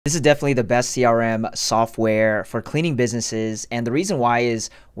This is definitely the best CRM software for cleaning businesses. And the reason why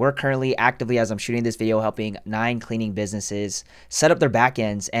is we're currently actively, as I'm shooting this video, helping 9 cleaning businesses set up their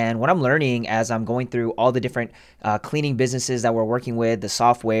backends. And what I'm learning as I'm going through all the different cleaning businesses that we're working with, the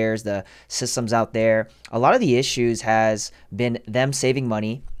softwares, the systems out there, a lot of the issues has been them saving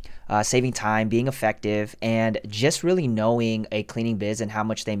money, saving time, being effective, and just really knowing a cleaning biz and how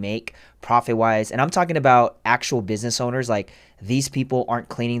much they make profit-wise. And I'm talking about actual business owners. Like, these people aren't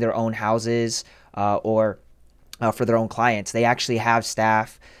cleaning their own houses or for their own clients. They actually have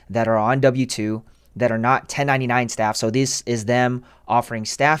staff that are on W-2 that are not 1099 staff. So this is them offering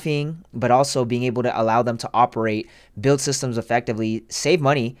staffing, but also being able to allow them to operate, build systems effectively, save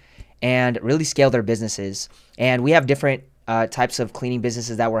money, and really scale their businesses. And we have different types of cleaning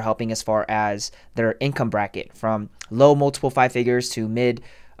businesses that we're helping as far as their income bracket, from low multiple 5 figures to mid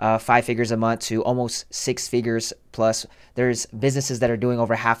 5 figures a month to almost 6 figures plus. There's businesses that are doing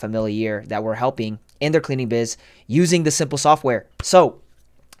over $500,000 a year that we're helping in their cleaning biz using the simple software. So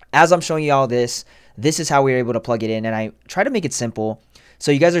as I'm showing you all this is how we were able to plug it in, and I try to make it simple.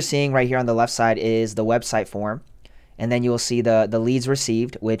 So you guys are seeing right here on the left side is the website form. And then you'll see the leads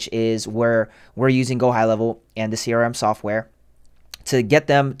received, which is where we're using Go High Level and the CRM software to get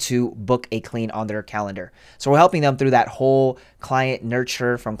them to book a clean on their calendar. So we're helping them through that whole client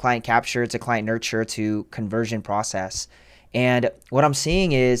nurture, from client capture to client nurture to conversion process. And what I'm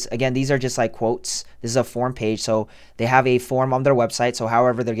seeing is, again, these are just like quotes. This is a form page. So they have a form on their website. So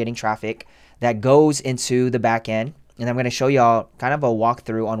however they're getting traffic, that goes into the back end. And I'm going to show y'all kind of a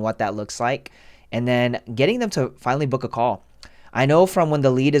walkthrough on what that looks like, and then getting them to finally book a call. I know from when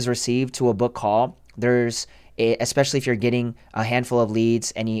the lead is received to a book call, there's especially if you're getting a handful of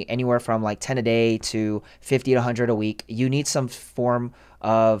leads, anywhere from like 10 a day to 50 to 100 a week, you need some form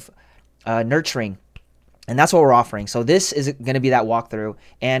of nurturing. And that's what we're offering. So this is going to be that walkthrough.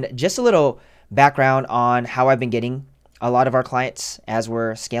 And just a little background on how I've been getting a lot of our clients as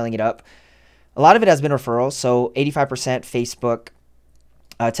we're scaling it up. A lot of it has been referrals. So 85% Facebook,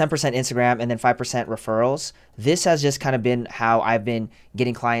 10% Instagram, and then 5% referrals. This has just kind of been how I've been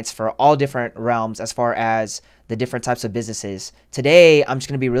getting clients for all different realms as far as the different types of businesses. Today, I'm just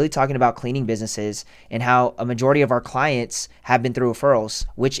going to be really talking about cleaning businesses and how a majority of our clients have been through referrals,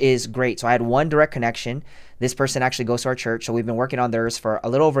 which is great. So I had one direct connection. This person actually goes to our church. So we've been working on theirs for a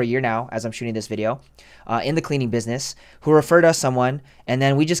little over a year now as I'm shooting this video in the cleaning business, who referred us someone, and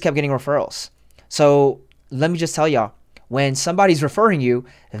then we just kept getting referrals. So let me just tell y'all, when somebody's referring you,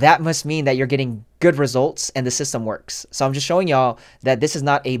 that must mean that you're getting good results and the system works. So I'm just showing y'all that this is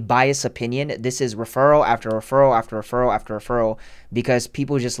not a biased opinion. This is referral after referral after referral after referral, because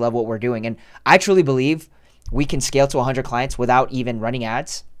people just love what we're doing. And I truly believe we can scale to 100 clients without even running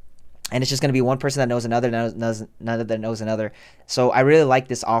ads. And it's just going to be one person that knows another, that knows another. So I really like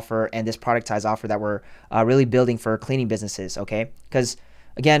this offer and this productized offer that we're really building for cleaning businesses, okay? Because,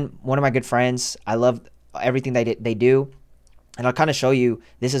 again, one of my good friends, I love everything they do. And I'll kind of show you,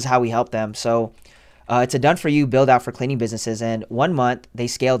 this is how we help them. So it's a done-for-you build-out for cleaning businesses. And 1 month, they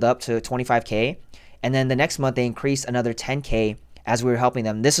scaled up to 25K. And then the next month, they increased another 10K as we were helping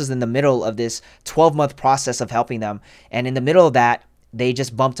them. This was in the middle of this 12-month process of helping them. And in the middle of that, they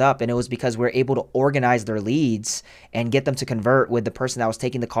just bumped up. And it was because we were able to organize their leads and get them to convert with the person that was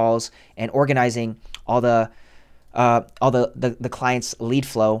taking the calls and organizing all the client's lead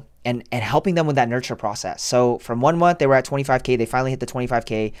flow. And helping them with that nurture process. So from 1 month, they were at 25K. They finally hit the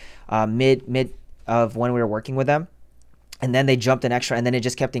 25K mid of when we were working with them. And then they jumped an extra, and then it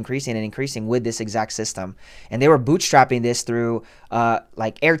just kept increasing and increasing with this exact system. And they were bootstrapping this through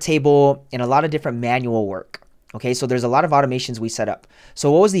like Airtable and a lot of different manual work. Okay, so there's a lot of automations we set up.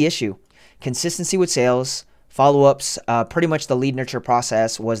 So what was the issue? Consistency with sales, follow-ups, pretty much the lead nurture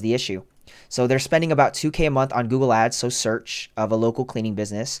process was the issue. So they're spending about 2K a month on Google Ads, so search of a local cleaning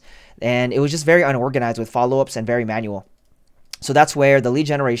business. And it was just very unorganized with follow-ups and very manual. So that's where the lead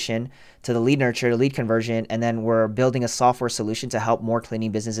generation to the lead nurture, the lead conversion, and then we're building a software solution to help more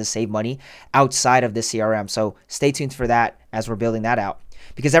cleaning businesses save money outside of the CRM. So stay tuned for that as we're building that out.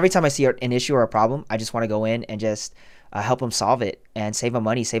 Because every time I see an issue or a problem, I just want to go in and just help them solve it and save them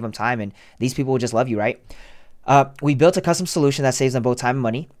money, save them time. And these people will just love you, right? We built a custom solution that saves them both time and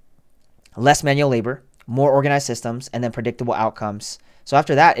money, less manual labor, more organized systems, and then predictable outcomes. So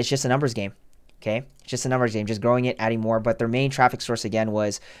after that, it's just a numbers game, okay? It's just a numbers game, just growing it, adding more. But their main traffic source, again,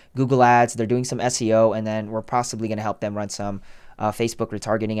 was Google Ads. They're doing some SEO, and then we're possibly going to help them run some Facebook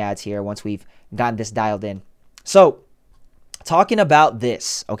retargeting ads here once we've gotten this dialed in. So talking about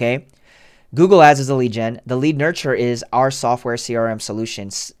this, okay? Google Ads is the lead gen. The lead nurture is our software CRM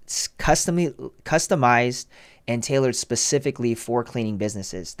solutions, customized and tailored specifically for cleaning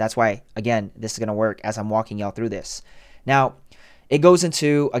businesses. That's why, again, this is going to work as I'm walking y'all through this. Now, it goes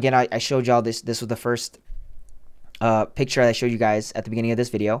into, again, I showed y'all this. This was the first picture I showed you guys at the beginning of this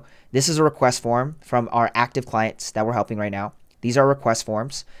video. This is a request form from our active clients that we're helping right now. These are request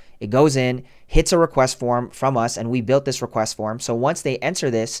forms. It goes in, hits a request form from us, and we built this request form. So once they enter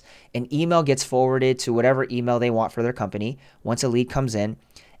this, an email gets forwarded to whatever email they want for their company once a lead comes in.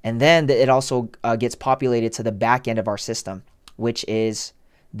 And then it also gets populated to the back end of our system, which is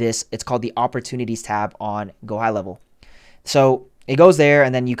this. It's called the Opportunities tab on Go High Level. So it goes there,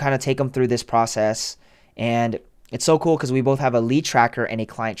 and then you kind of take them through this process. And it's so cool because we both have a lead tracker and a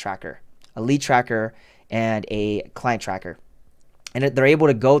client tracker. A lead tracker and a client tracker. And they're able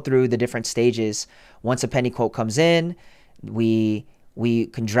to go through the different stages. Once a pending quote comes in, we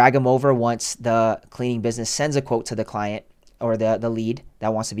can drag them over once the cleaning business sends a quote to the client or the lead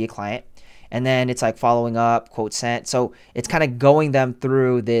that wants to be a client. And then it's like following up, quote sent. So it's kind of going them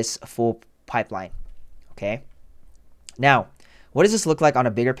through this full pipeline. Okay. Now, what does this look like on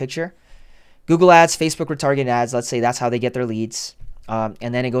a bigger picture? Google ads, Facebook retargeting ads, let's say that's how they get their leads. And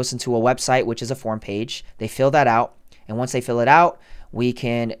then it goes into a website, which is a form page. They fill that out. And once they fill it out, we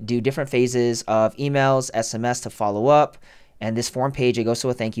can do different phases of emails, SMS to follow up. And this form page, it goes to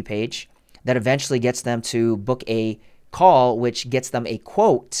a thank you page that eventually gets them to book a call, which gets them a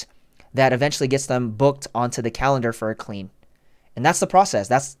quote that eventually gets them booked onto the calendar for a clean. And that's the process.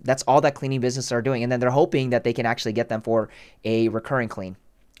 That's all that cleaning businesses are doing. And then they're hoping that they can actually get them for a recurring clean.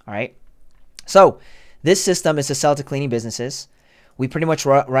 All right. So this system is to sell to cleaning businesses. We pretty much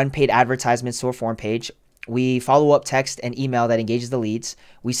run paid advertisements to a form page. We follow up text and email that engages the leads.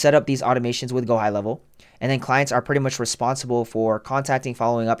 We set up these automations with Go High Level. And then clients are pretty much responsible for contacting,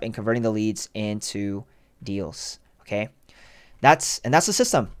 following up, and converting the leads into deals. Okay. That's the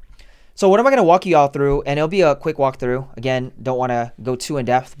system. So what am I going to walk you all through? And it'll be a quick walkthrough. Again, don't want to go too in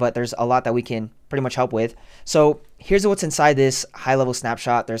depth, but there's a lot that we can pretty much help with. So here's what's inside this high level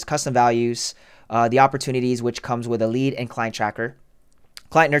snapshot. There's custom values, the opportunities, which comes with a lead and client tracker,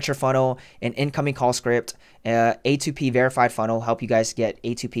 client nurture funnel, an incoming call script, A2P verified funnel, help you guys get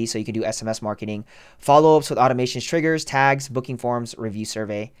A2P so you can do SMS marketing, follow-ups with automations, triggers, tags, booking forms, review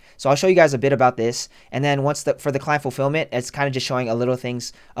survey. So I'll show you guys a bit about this. And then for the client fulfillment, it's kind of just showing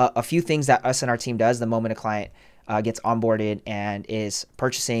a few things that us and our team does the moment a client gets onboarded and is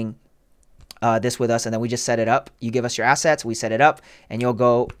purchasing this with us, and then we just set it up. You give us your assets, we set it up, and you'll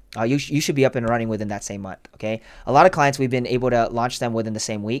go. You should be up and running within that same month. Okay. A lot of clients we've been able to launch them within the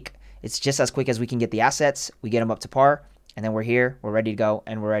same week. It's just as quick as we can get the assets. We get them up to par, and then we're here. We're ready to go,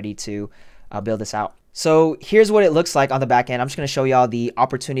 and we're ready to build this out. So here's what it looks like on the back end. I'm just going to show y'all the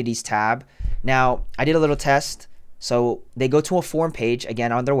opportunities tab. Now I did a little test. So they go to a form page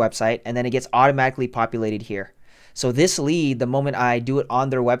again on their website, and then it gets automatically populated here. So this lead, the moment I do it on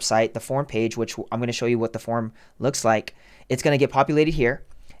their website, the form page, which I'm going to show you what the form looks like, it's going to get populated here.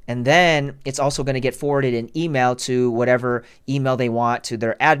 And then it's also going to get forwarded an email to whatever email they want, to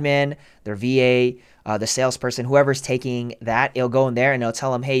their admin, their VA, the salesperson, whoever's taking that. It'll go in there and it'll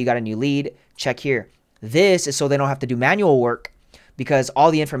tell them, hey, you got a new lead, check here. This is so they don't have to do manual work because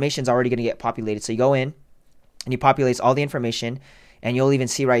all the information is already going to get populated. So you go in and you populate all the information, and you'll even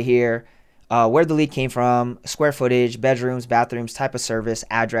see right here where the lead came from, square footage, bedrooms, bathrooms, type of service,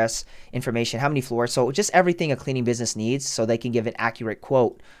 address, information, how many floors. So just everything a cleaning business needs so they can give an accurate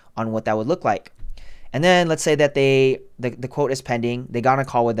quote on what that would look like. And then let's say that the quote is pending. They got on a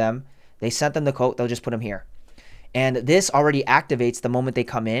call with them. They sent them the quote. They'll just put them here. And this already activates the moment they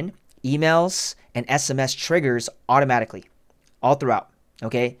come in. Emails and SMS triggers automatically all throughout.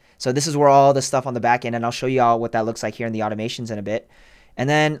 Okay. So this is where all the stuff on the back end, and I'll show you all what that looks like here in the automations in a bit. And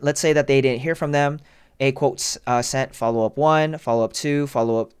then let's say that they didn't hear from them. A quote sent, follow-up 1, follow-up 2,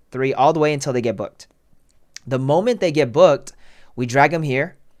 follow-up 3, all the way until they get booked. The moment they get booked, we drag them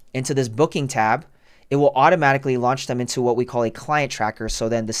here into this booking tab. It will automatically launch them into what we call a client tracker. So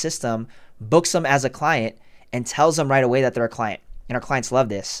then the system books them as a client and tells them right away that they're a client. And our clients love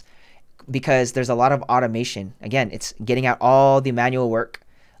this because there's a lot of automation. Again, it's getting out all the manual work,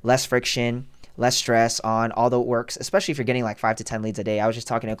 less friction, less stress on all the works, especially if you're getting like 5 to 10 leads a day. I was just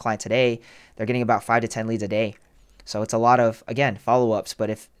talking to a client today. They're getting about 5 to 10 leads a day. So it's a lot of, again, follow-ups. But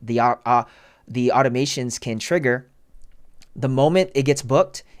if the automations can trigger, the moment it gets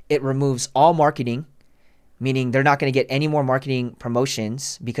booked, it removes all marketing, meaning they're not going to get any more marketing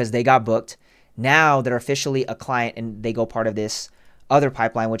promotions because they got booked. Now they're officially a client and they go part of this other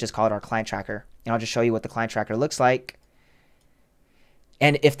pipeline, which is called our client tracker. And I'll just show you what the client tracker looks like.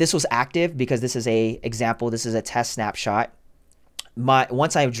 And if this was active, because this is a example, this is a test snapshot,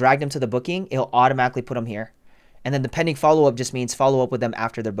 once I've dragged them to the booking, it'll automatically put them here. And then the pending follow-up just means follow up with them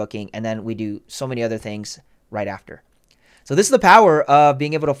after their booking. And then we do so many other things right after. So this is the power of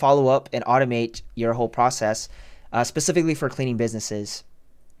being able to follow up and automate your whole process, specifically for cleaning businesses.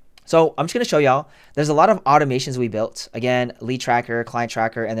 So I'm just going to show y'all, there's a lot of automations we built. Again, lead tracker, client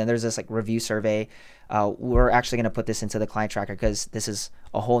tracker, and then there's this like review survey. We're actually going to put this into the client tracker because this is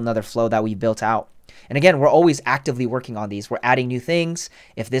a whole nother flow that we built out. And again, we're always actively working on these. We're adding new things.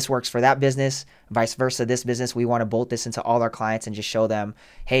 If this works for that business, vice versa, this business, we want to bolt this into all our clients and just show them,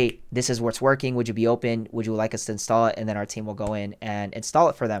 hey, this is what's working. Would you be open? Would you like us to install it? And then our team will go in and install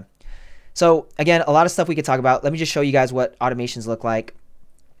it for them. So again, a lot of stuff we could talk about. Let me just show you guys what automations look like.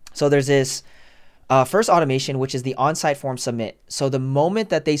 So there's this first automation, which is the on-site form submit. So the moment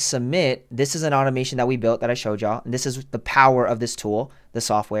that they submit, this is an automation that we built that I showed y'all. And this is the power of this tool, the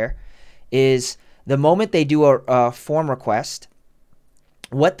software, is the moment they do a form request,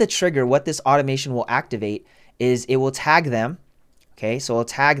 what this automation will activate is it will tag them. Okay, so it'll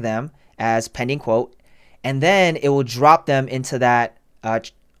tag them as pending quote, and then it will drop them into that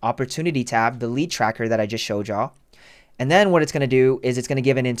opportunity tab, the lead tracker that I just showed y'all. And then what it's going to do is it's going to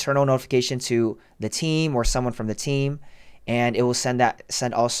give an internal notification to the team or someone from the team, and it will send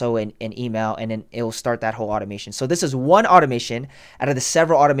also an email, and then it will start that whole automation. So this is one automation out of the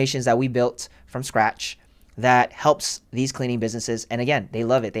several automations that we built from scratch that helps these cleaning businesses. And again, they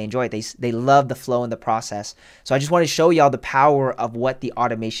love it. They enjoy it. They love the flow and the process. So I just want to show y'all the power of what the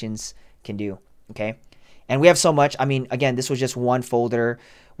automations can do. Okay. And we have so much. I mean, again, this was just one folder.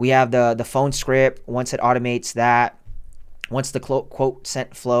 We have the phone script. Once it automates that, once the quote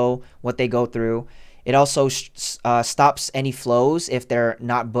sent flow, what they go through. It also stops any flows if they're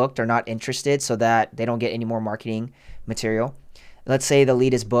not booked or not interested, so that they don't get any more marketing material. Let's say the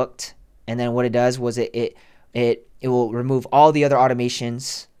lead is booked, and then what it does was it will remove all the other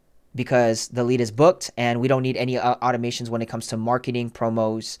automations because the lead is booked, and we don't need any automations when it comes to marketing,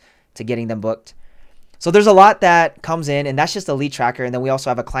 promos, to getting them booked. So there's a lot that comes in, and that's just the lead tracker. And then we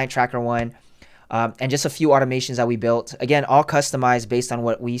also have a client tracker one. And just a few automations that we built. Again, all customized based on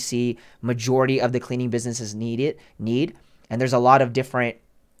what we see majority of the cleaning businesses need. And there's a lot of different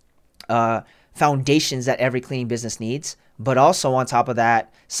foundations that every cleaning business needs. But also on top of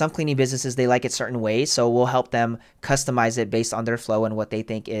that, some cleaning businesses, they like it certain ways. So we'll help them customize it based on their flow and what they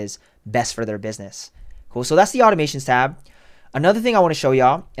think is best for their business. Cool. So that's the automations tab. Another thing I want to show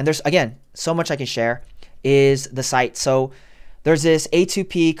y'all, and there's, again, so much I can share, is the site. So there's this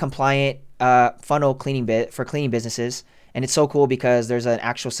A2P compliant funnel cleaning bit for cleaning businesses, and it's so cool because there's an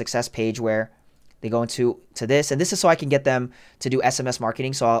actual success page where they go into this, and this is so I can get them to do SMS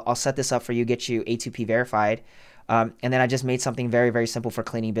marketing. So I'll set this up for you, get you A2P verified, and then I just made something very, very simple for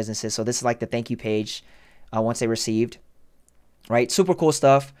cleaning businesses. So this is like the thank you page once they received, right? Super cool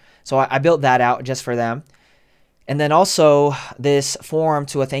stuff. So I built that out just for them. And then also this form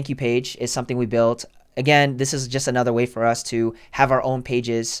to a thank you page is something we built. Again, this is just another way for us to have our own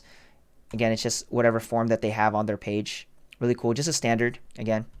pages. Again, it's just whatever form that they have on their page. Really cool. Just a standard,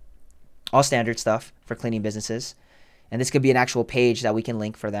 again, all standard stuff for cleaning businesses. And this could be an actual page that we can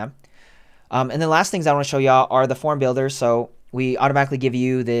link for them. And the last things I want to show y'all are the form builders. So we automatically give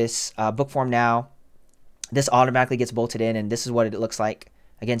you this book form now. This automatically gets bolted in, and this is what it looks like.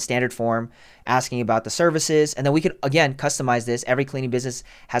 Again, standard form, asking about the services. And then we can, again, customize this. Every cleaning business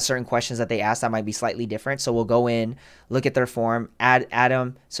has certain questions that they ask that might be slightly different. So we'll go in, look at their form, add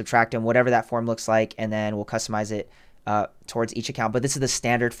them, subtract them, whatever that form looks like, and then we'll customize it towards each account. But this is the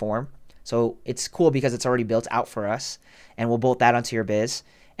standard form. So it's cool because it's already built out for us, and we'll bolt that onto your biz.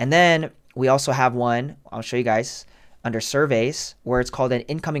 And then we also have one, I'll show you guys, under surveys, where it's called an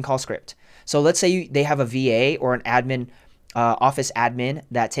incoming call script. So let's say they have a VA or an admin, office admin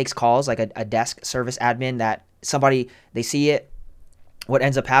that takes calls, like a desk service admin, that somebody, they see it. What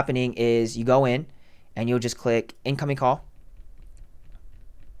ends up happening is you go in and you'll just click incoming call.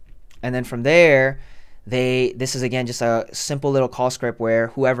 And then from there, this is again just a simple little call script where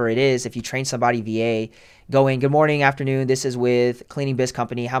whoever it is, if you train somebody VA, go in, good morning, afternoon, this is with Cleaning Biz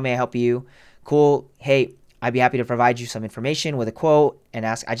Company. How may I help you? Cool. Hey, I'd be happy to provide you some information with a quote and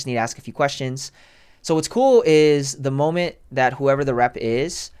I just need to ask a few questions. So what's cool is the moment that whoever the rep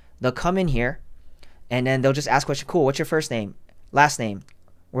is, they'll come in here and then they'll just ask question. Cool. What's your first name? Last name?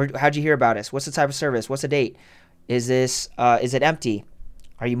 How'd you hear about us? What's the type of service? What's the date? Is it empty?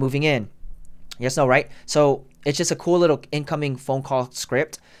 Are you moving in? Yes, no, right? So it's just a cool little incoming phone call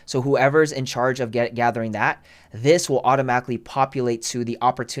script. So whoever's in charge of gathering that, this will automatically populate to the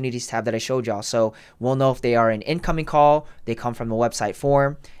opportunities tab that I showed y'all. So we'll know if they are an incoming call, they come from the website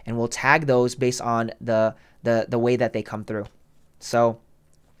form, and we'll tag those based on the way that they come through. So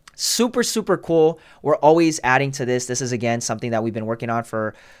Super, super cool. We're always adding to this. This is, again, something that we've been working on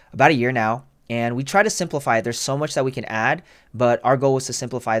for about a year now. And we try to simplify it. There's so much that we can add, but our goal is to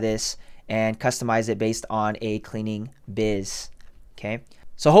simplify this and customize it based on a cleaning biz. Okay.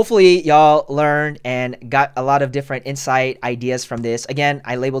 So hopefully y'all learned and got a lot of different insight ideas from this. Again,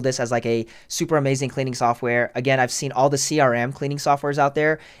 I labeled this as like a super amazing cleaning software. Again, I've seen all the CRM cleaning softwares out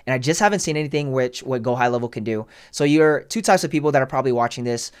there, and I just haven't seen anything which what Go High Level can do. So you're two types of people that are probably watching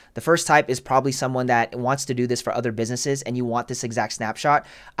this. The first type is probably someone that wants to do this for other businesses and you want this exact snapshot.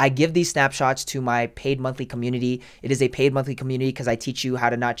 I give these snapshots to my paid monthly community. It is a paid monthly community because I teach you how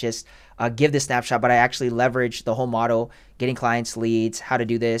to not just give this snapshot, but I actually leverage the whole model, getting clients leads, how to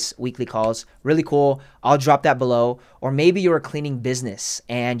do this, weekly calls. Really cool. I'll drop that below. Or maybe you're a cleaning business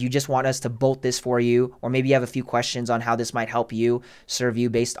and you just want us to bolt this for you, or maybe you have a few questions on how this might help you, serve you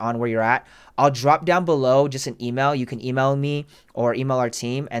based on where you're at. I'll drop down below just an email. You can email me or email our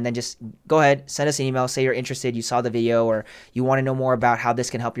team, and then just go ahead, send us an email, say you're interested, you saw the video, or you want to know more about how this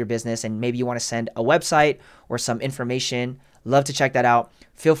can help your business, and maybe you want to send a website or some information. Love to check that out.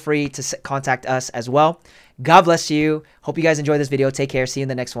 Feel free to contact us as well. God bless you. Hope you guys enjoyed this video. Take care. See you in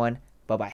the next one.